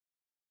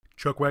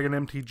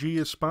ChuckWagon MTG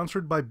is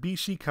sponsored by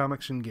BC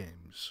Comics and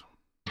Games.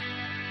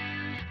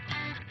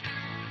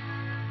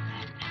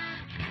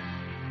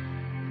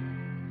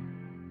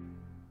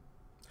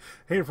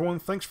 Hey everyone,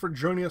 thanks for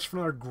joining us for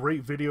another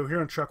great video here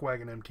on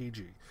ChuckWagon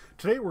MTG.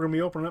 Today we're going to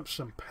be opening up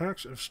some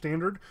packs of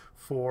Standard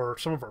for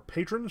some of our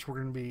patrons. We're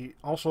going to be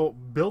also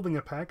building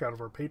a pack out of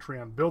our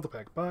Patreon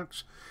Build-A-Pack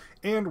box.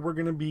 And we're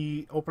going to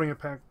be opening a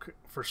pack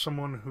for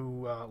someone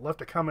who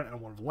left a comment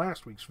on one of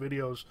last week's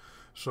videos.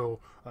 So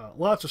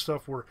lots of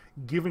stuff we're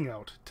giving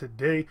out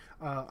today.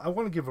 I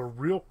want to give a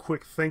real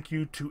quick thank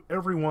you to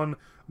everyone,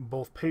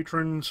 both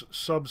patrons,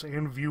 subs,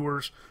 and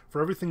viewers,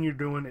 for everything you're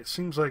doing. It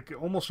seems like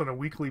almost on a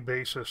weekly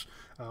basis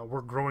we're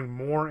growing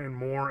more and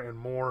more and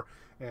more.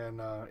 And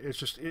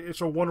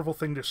it's a wonderful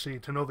thing to see,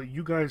 to know that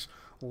you guys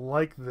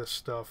like this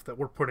stuff that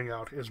we're putting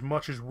out as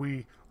much as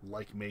we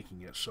like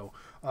making it. So,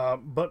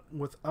 but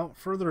without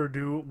further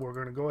ado, we're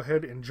going to go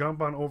ahead and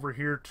jump on over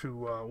here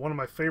to one of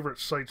my favorite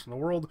sites in the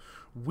world,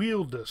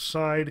 We'll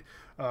Decide.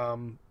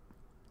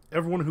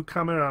 Everyone who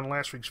commented on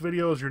last week's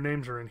videos, your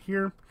names are in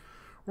here.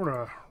 We're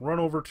going to run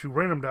over to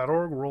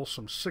random.org, roll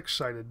some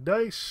 6-sided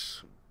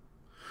dice.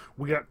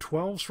 We got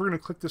 12, so we're going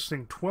to click this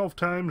thing 12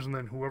 times, and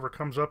then whoever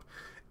comes up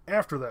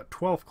after that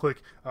 12th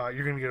click,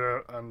 you're going to get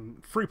a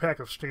free pack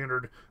of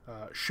Standard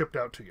shipped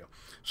out to you.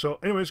 So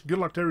anyways, good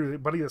luck to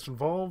everybody that's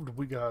involved.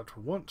 We got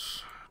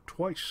once,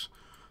 twice,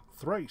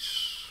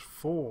 thrice,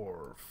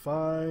 4,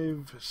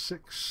 5,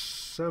 6,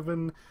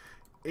 7,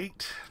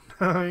 8,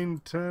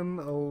 9, 10,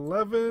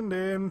 11,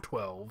 and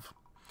 12.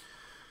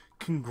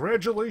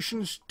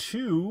 Congratulations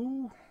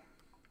to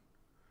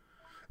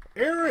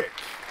Eric.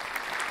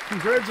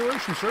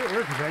 Congratulations, sir.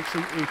 Eric is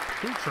actually a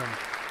patron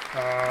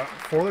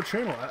for the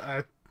channel.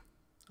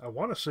 I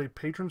want to say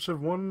patrons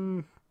have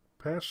won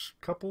past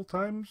couple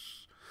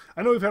times.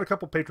 I know we've had a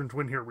couple patrons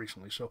win here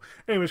recently. So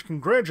anyways,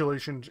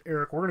 congratulations,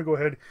 Eric. We're going to go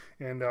ahead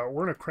and we're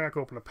going to crack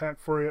open a pack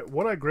for you.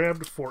 What I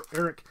grabbed for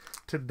Eric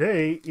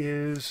today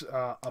is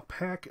a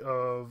pack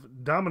of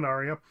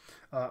Dominaria,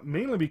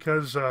 mainly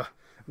because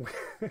we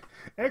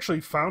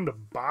actually found a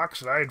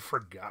box that I had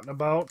forgotten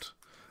about.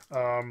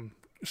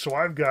 So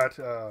I've got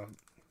a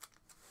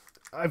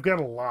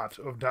lot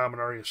of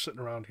Dominaria sitting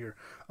around here.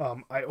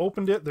 I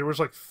opened it. There was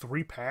like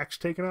 3 packs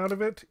taken out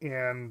of it,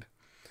 and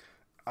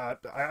I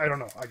don't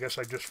know. I guess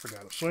I just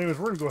forgot it. So anyways,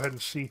 we're going to go ahead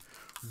and see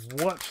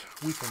what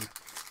we can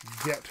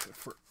get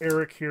for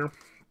Eric here.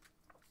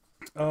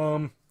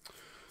 Let's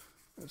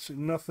see,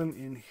 nothing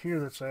in here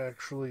that's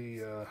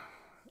actually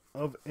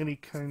of any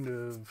kind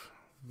of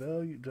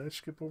value. Did I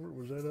skip over it?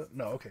 Was that it?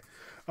 No, okay.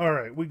 All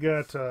right, we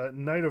got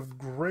Knight of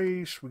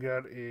Grace. We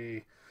got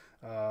a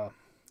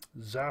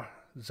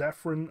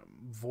Zaffron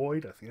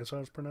Void, I think that's how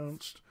it's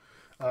pronounced.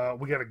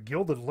 We got a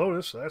Gilded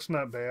Lotus, that's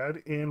not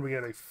bad. And we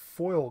got a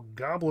foil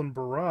Goblin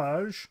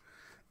Barrage,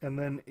 and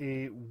then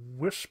a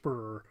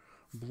Whisperer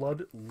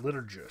Blood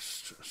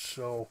Liturgist.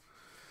 So,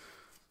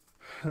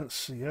 let's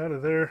see, out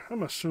of there,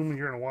 I'm assuming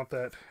you're going to want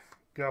that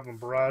Goblin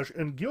Barrage.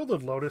 And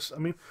Gilded Lotus, I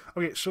mean,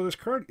 okay, so this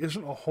card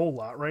isn't a whole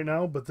lot right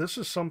now, but this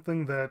is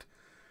something that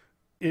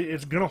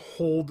it's going to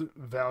hold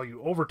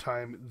value over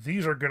time.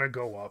 These are going to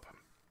go up.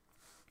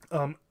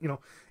 You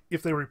know,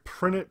 if they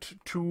reprint it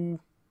 2-3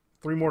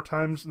 more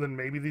times, then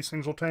maybe these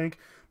things will tank.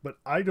 But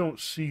I don't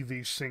see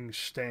these things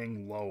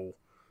staying low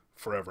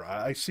forever.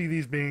 I see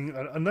these being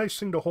a nice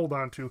thing to hold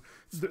on to.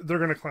 They're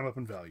going to climb up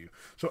in value.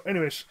 So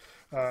anyways,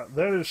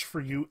 that is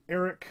for you,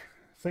 Eric.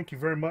 Thank you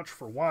very much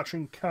for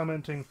watching,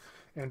 commenting,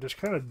 and just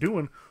kind of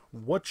doing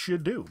what you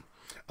do.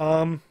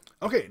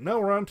 Okay, now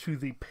we're on to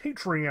the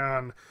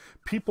Patreon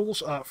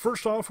peoples.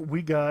 First off,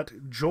 we got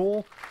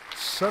Joel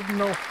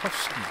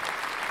Sednohusky.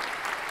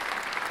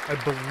 I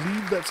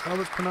believe that's how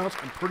that's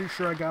pronounced. I'm pretty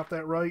sure I got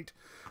that right.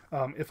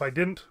 If I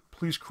didn't,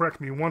 please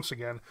correct me once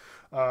again.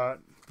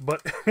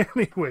 But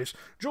anyways,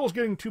 Joel's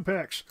getting 2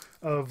 packs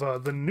of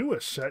the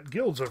newest set,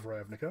 Guilds of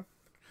Ravnica.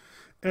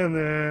 And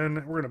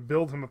then we're going to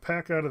build him a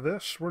pack out of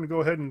this. We're going to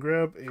go ahead and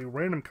grab a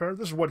random card.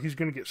 This is what he's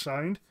going to get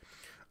signed.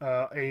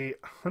 A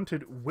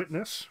Hunted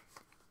Witness.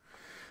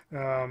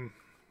 Grab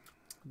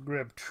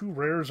 2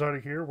 rares out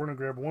of here. We're going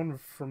to grab one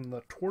from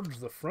towards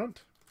the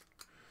front,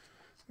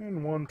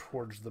 and one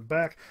towards the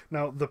back.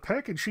 Now, the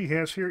package he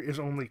has here is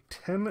only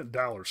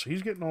 $10, so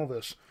he's getting all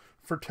this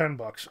for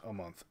 $10 a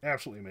month.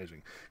 Absolutely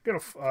amazing.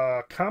 Got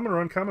a common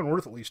or uncommon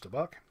worth at least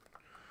 $1.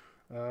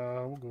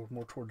 We'll go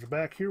more towards the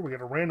back here. We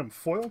got a random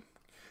foil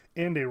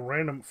and a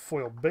random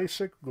foil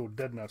basic. We'll go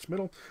dead nuts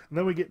middle. And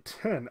then we get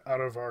 10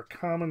 out of our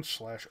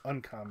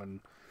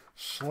common/uncommon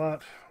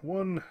slot.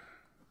 1.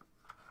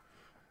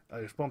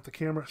 I just bumped the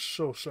camera.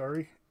 So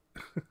sorry.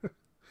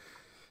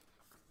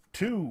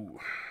 2.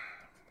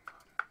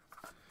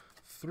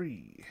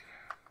 3,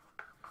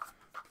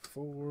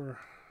 4,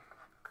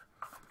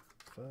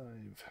 5,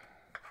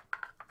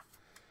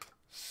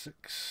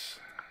 6,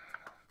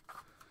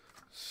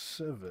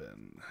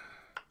 7,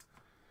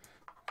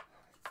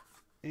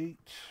 8.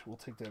 We'll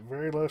take that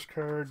very last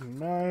card.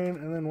 9,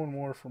 and then one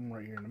more from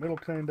right here in the middle,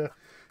 kinda.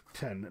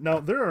 10. Now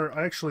there are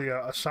actually,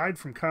 aside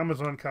from commons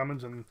and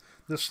uncommons in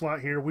this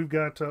slot here, we've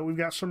got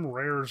some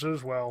rares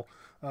as well.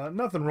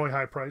 Nothing really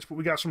high price, but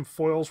we got some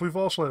foils. We've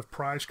also have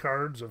prize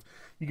cards of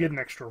you get an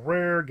extra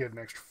rare, get an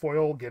extra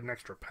foil, get an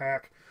extra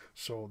pack.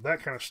 So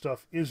that kind of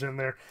stuff is in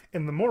there.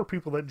 And the more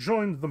people that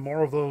join, the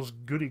more of those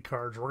goodie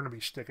cards we're going to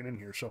be sticking in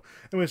here. So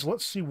anyways,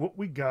 let's see what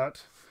we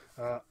got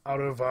out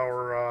of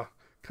our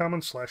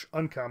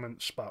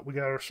common/uncommon spot. We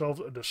got ourselves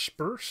a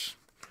Disperse,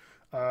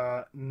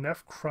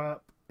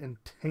 Nefcrop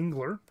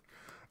Entangler.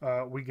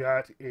 We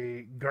got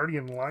a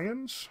Guardian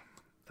Lions.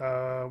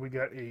 We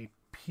got a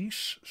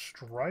Peace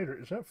Strider.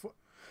 Is that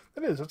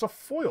that is? That's a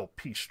foil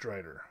Peace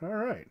Strider. All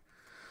right.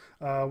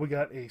 We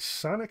got a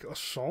Sonic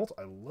Assault.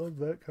 I love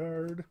that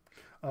card.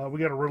 We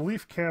got a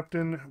Relief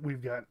Captain.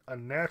 We've got a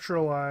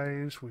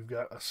Naturalize. We've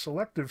got a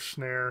Selective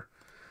Snare.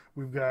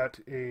 We've got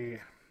a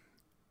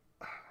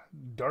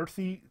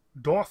Dothy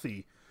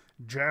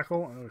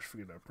Jackal. I always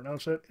forget how to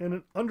pronounce that. And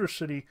an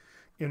Undercity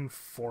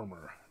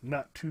Informer.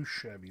 Not too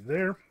shabby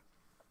there.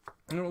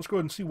 And let's go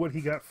ahead and see what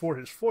he got for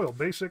his foil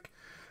basic.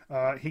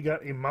 He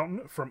got a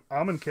Mountain from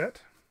Amonkhet.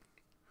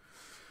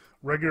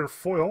 Regular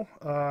foil,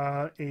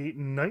 a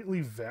Knightly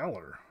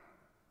Valor.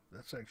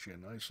 That's actually a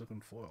nice looking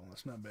foil.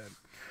 That's not bad.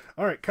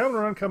 All right, common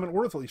or uncommon,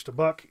 worth at least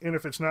 $1. And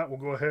if it's not, we'll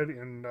go ahead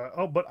and...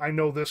 oh, but I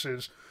know this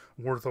is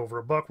worth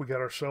over $1. We got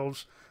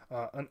ourselves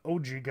an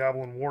OG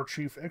Goblin War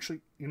Chief.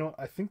 Actually, you know,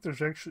 I think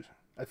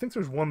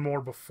there's one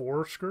more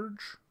before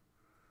Scourge.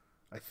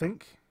 I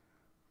think.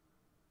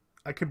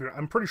 I could be...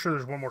 I'm pretty sure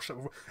there's one more set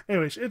before.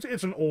 Anyways,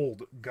 it's an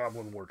old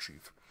Goblin War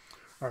Chief.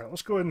 All right,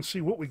 let's go ahead and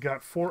see what we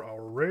got for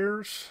our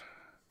rares.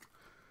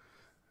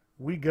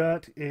 We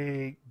got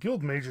a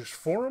Guildmage's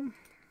Forum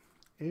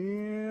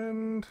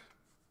and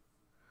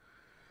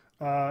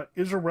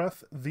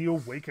Izareth the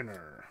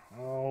Awakener.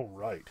 All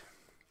right.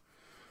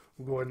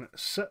 We'll go ahead and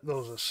set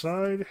those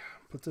aside.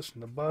 Put this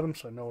in the bottom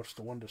so I know it's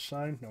the one to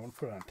sign. No, one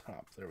put it on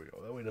top. There we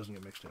go. That way it doesn't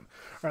get mixed in. All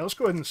right, let's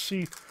go ahead and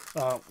see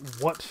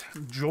what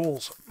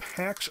Joel's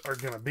packs are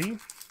going to be,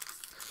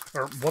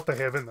 or what they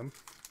have in them.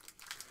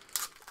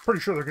 Pretty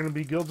sure they're going to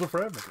be Guilds of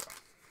Ravnica.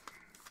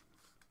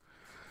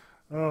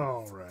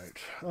 All right.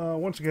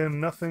 Once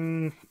again,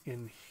 nothing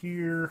in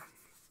here.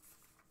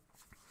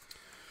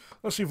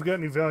 Let's see if we got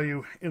any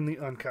value in the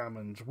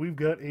uncommons. We've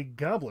got a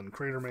Goblin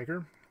Crater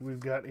Maker. We've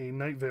got a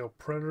Night Veil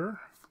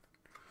Predator.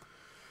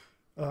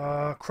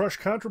 Crush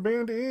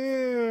Contraband,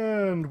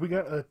 and we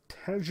got a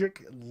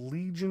Tajik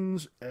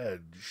Legion's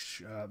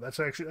Edge.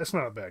 That's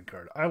not a bad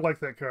card. I like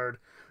that card.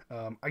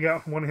 I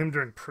got one of him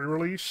during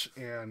pre-release,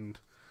 and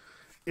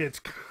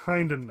it's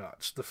kind of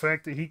nuts. The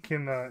fact that he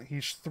can,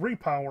 he's 3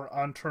 power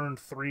on turn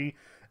 3,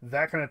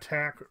 that can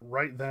attack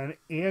right then,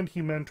 and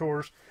he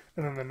mentors,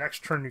 and then the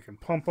next turn you can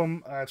pump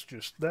him.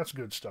 That's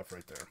good stuff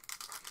right there.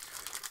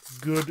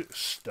 Good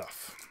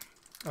stuff.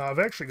 I've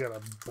actually got a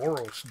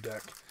Boros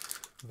deck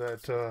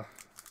that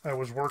I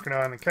was working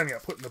on and kind of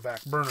got put in the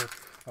back burner,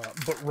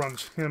 but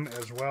runs him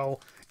as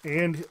well.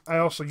 And I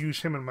also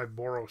use him in my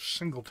Boros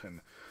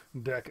Singleton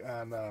deck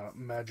on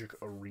Magic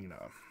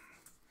Arena.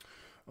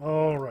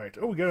 All right.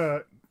 Oh, we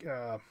got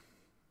a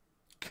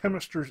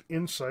Chemister's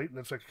Insight.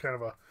 That's like kind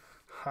of a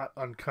hot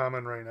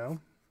uncommon right now.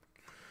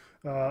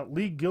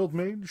 League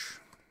Guildmage,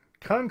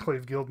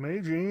 Conclave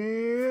Guildmage,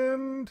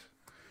 and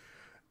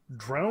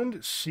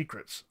Drowned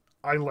Secrets.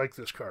 I like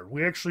this card.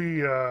 We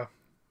actually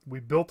we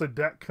built a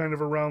deck kind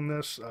of around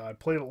this. I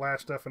played it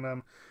last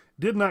F&M.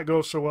 Did not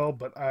go so well,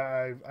 but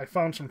I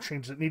found some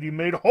changes that need to be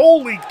made.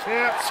 Holy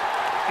cats!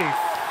 A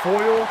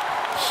foil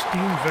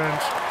Steam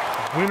Vents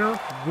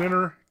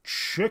winner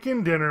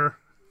chicken dinner.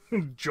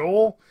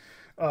 Joel,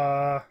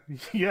 yeah,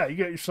 you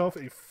got yourself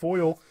a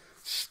foil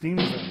Steam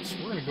Vents.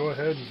 We're going to go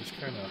ahead and just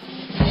kind of over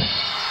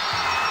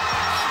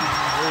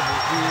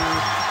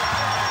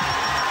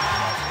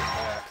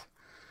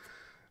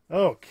here.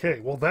 Okay,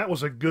 well that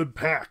was a good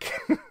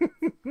pack.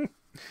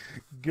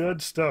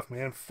 Good stuff,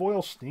 man.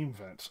 Foil Steam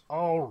Vents.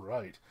 All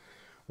right.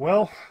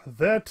 Well,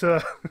 that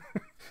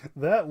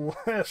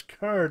that last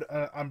card,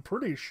 I'm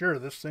pretty sure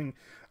this thing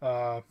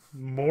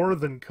more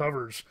than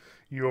covers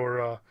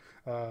your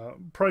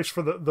price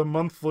for the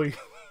monthly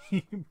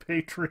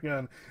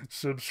Patreon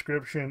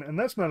subscription, and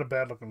that's not a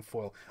bad looking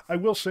foil. I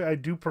will say I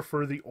do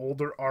prefer the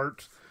older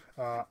art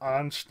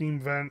on Steam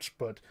Vents,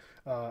 but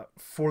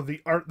for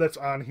the art that's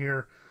on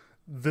here,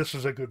 this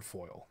is a good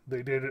foil.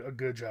 They did a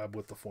good job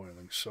with the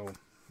foiling. So,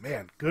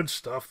 man, good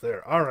stuff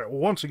there. All right. Well,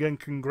 once again,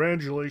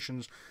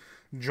 congratulations,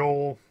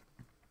 Joel.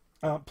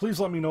 Please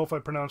let me know if I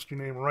pronounced your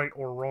name right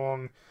or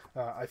wrong.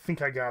 I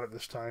think I got it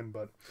this time.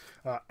 But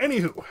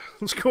anywho,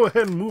 let's go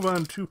ahead and move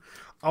on to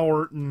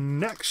our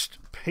next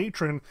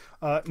patron.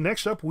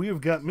 Next up, we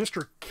have got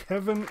Mr.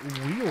 Kevin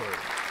Wheeler.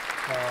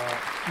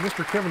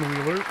 Mr. Kevin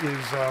Wheeler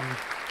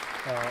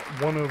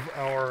is one of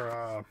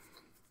our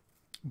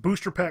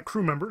booster pack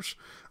crew members.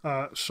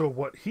 So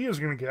what he is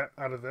going to get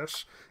out of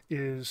this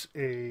is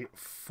a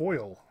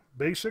foil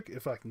basic,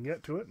 if I can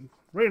get to it,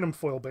 random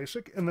foil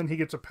basic, and then he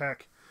gets a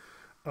pack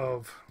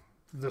of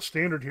the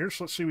standard here.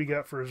 So let's see what we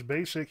got for his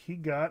basic. He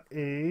got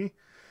a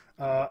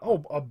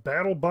Oh, a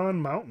Battle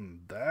Bond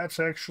Mountain. That's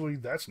nice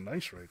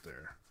right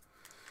there.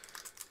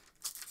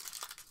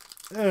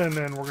 And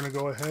then we're going to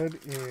go ahead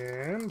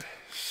and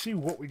see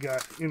what we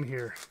got in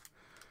here.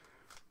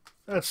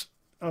 That's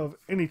of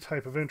any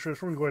type of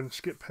interest. We're going to go ahead and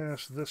skip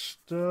past this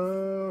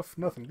stuff.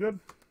 Nothing good.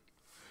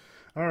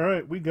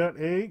 Alright, we got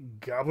a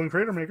Goblin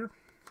Crater Maker,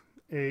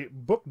 a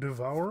Book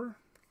Devourer,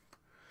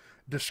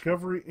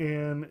 Discovery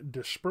and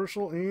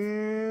Dispersal,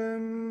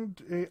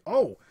 and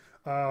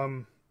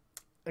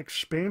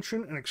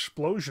Expansion and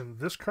Explosion.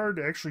 This card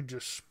actually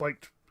just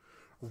spiked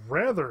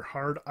rather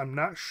hard. I'm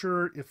not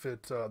sure if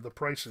the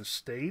price has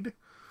stayed,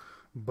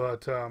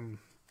 but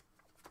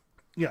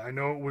yeah, I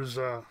know it was.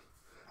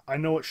 I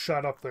know it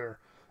shot up there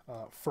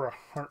for a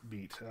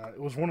heartbeat. It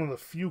was one of the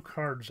few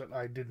cards that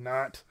I did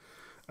not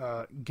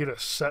get a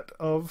set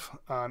of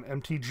on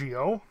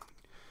MTGO,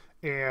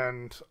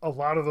 and a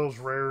lot of those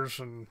rares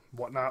and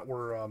whatnot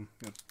were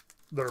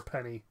they're a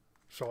penny.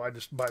 So I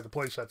just buy the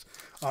play sets,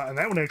 and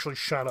that one actually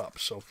shot up.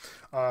 So,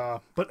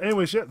 but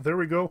anyways, yeah, there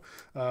we go.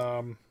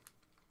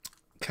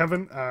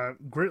 Kevin,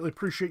 greatly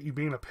appreciate you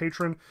being a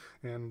patron,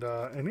 and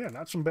yeah,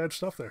 not some bad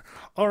stuff there.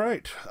 All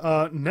right,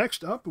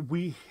 next up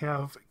we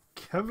have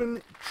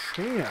Kevin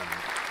Chan,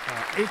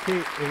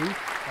 aka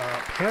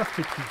Path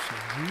to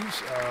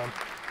TCGs.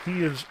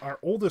 He is our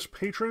oldest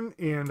patron,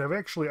 and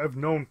I've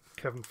known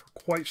Kevin for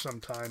quite some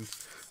time.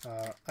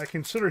 I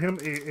consider him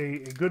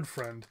a good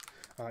friend.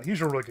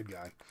 He's a really good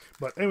guy.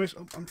 But anyways,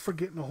 I'm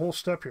forgetting a whole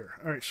step here.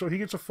 All right, so he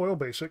gets a foil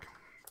basic.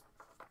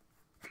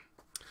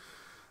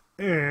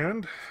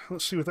 And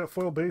let's see what that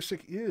foil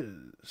basic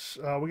is.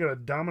 We got a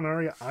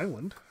Dominaria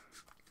Island.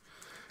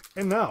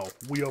 And now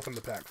we open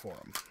the pack for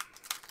him.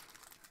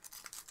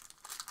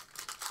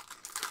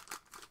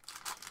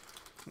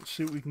 Let's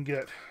see what we can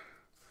get.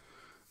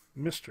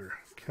 Mr.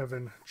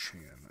 Kevin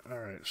Chan.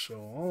 Alright, so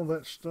all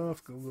that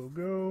stuff,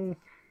 go.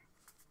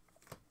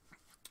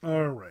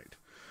 Alright.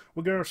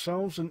 We got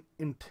ourselves an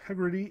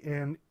Integrity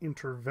and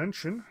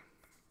Intervention.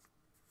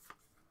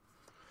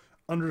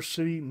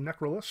 Undercity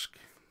Necrolisk.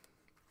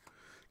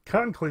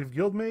 Conclave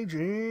Guildmage,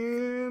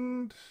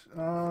 and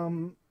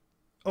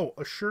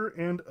Assure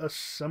and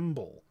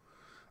Assemble.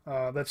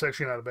 That's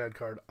actually not a bad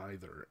card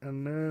either.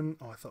 And then,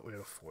 I thought we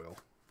had a foil.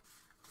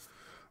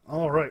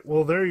 All right,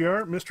 well, there you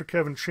are, Mr.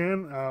 Kevin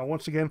Chan.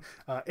 Once again,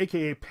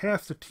 aka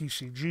Path to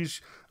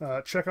TCGs.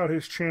 Check out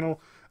his channel.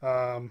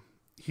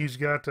 He's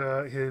got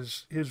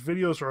his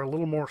videos are a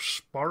little more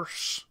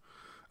sparse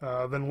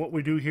than what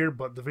we do here,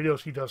 but the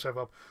videos he does have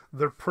up,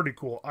 they're pretty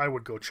cool. I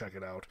would go check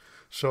it out.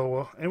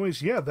 So,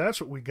 anyways, yeah, that's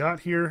what we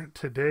got here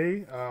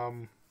today.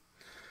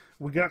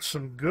 We got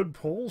some good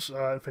pulls.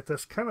 In fact,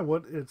 that's kind of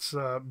what it's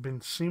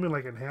been seeming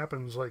like it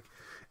happens. Like,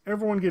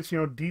 everyone gets,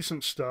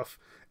 decent stuff,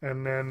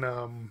 and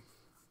then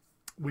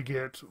we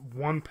get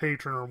one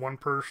patron or one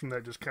person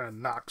that just kind of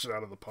knocks it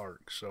out of the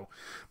park. So,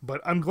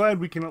 but I'm glad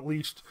we can at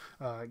least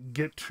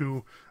get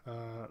to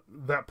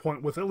that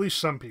point with at least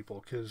some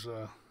people, because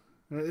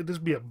it'd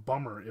just be a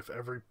bummer if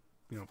every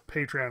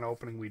Patreon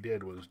opening we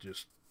did was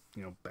just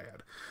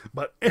bad.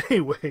 But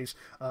anyways,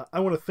 I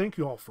want to thank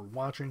you all for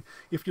watching.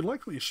 If you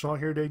liked what you saw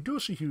here today, do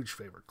us a huge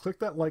favor. Click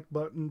that like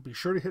button. Be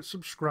sure to hit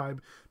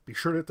subscribe. Be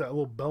sure to hit that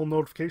little bell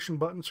notification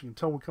button so you can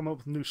tell when we come up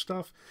with new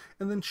stuff.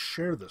 And then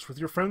share this with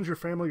your friends, your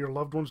family, your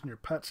loved ones, and your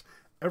pets.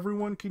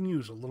 Everyone can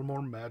use a little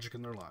more magic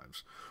in their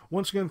lives.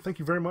 Once again, thank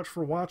you very much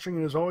for watching.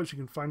 And as always, you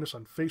can find us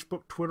on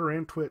Facebook, Twitter,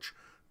 and Twitch.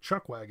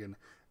 ChuckWagon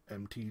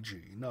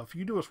MTG. Now, if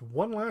you do us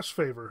one last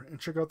favor and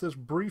check out this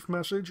brief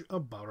message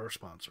about our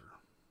sponsor.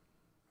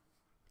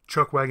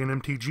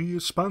 ChuckWagon MTG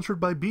is sponsored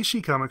by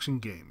BC Comics and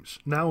Games,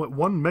 now at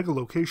one mega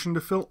location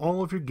to fill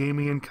all of your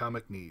gaming and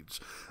comic needs.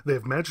 They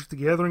have Magic the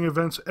Gathering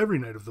events every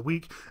night of the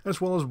week,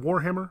 as well as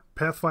Warhammer,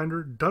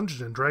 Pathfinder,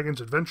 Dungeons & Dragons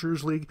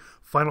Adventures League,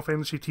 Final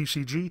Fantasy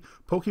TCG,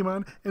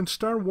 Pokemon, and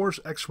Star Wars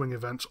X-Wing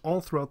events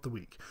all throughout the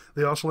week.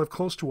 They also have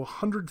close to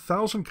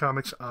 100,000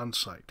 comics on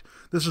site.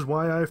 This is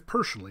why I have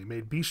personally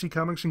made BC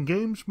Comics and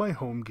Games my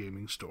home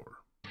gaming store.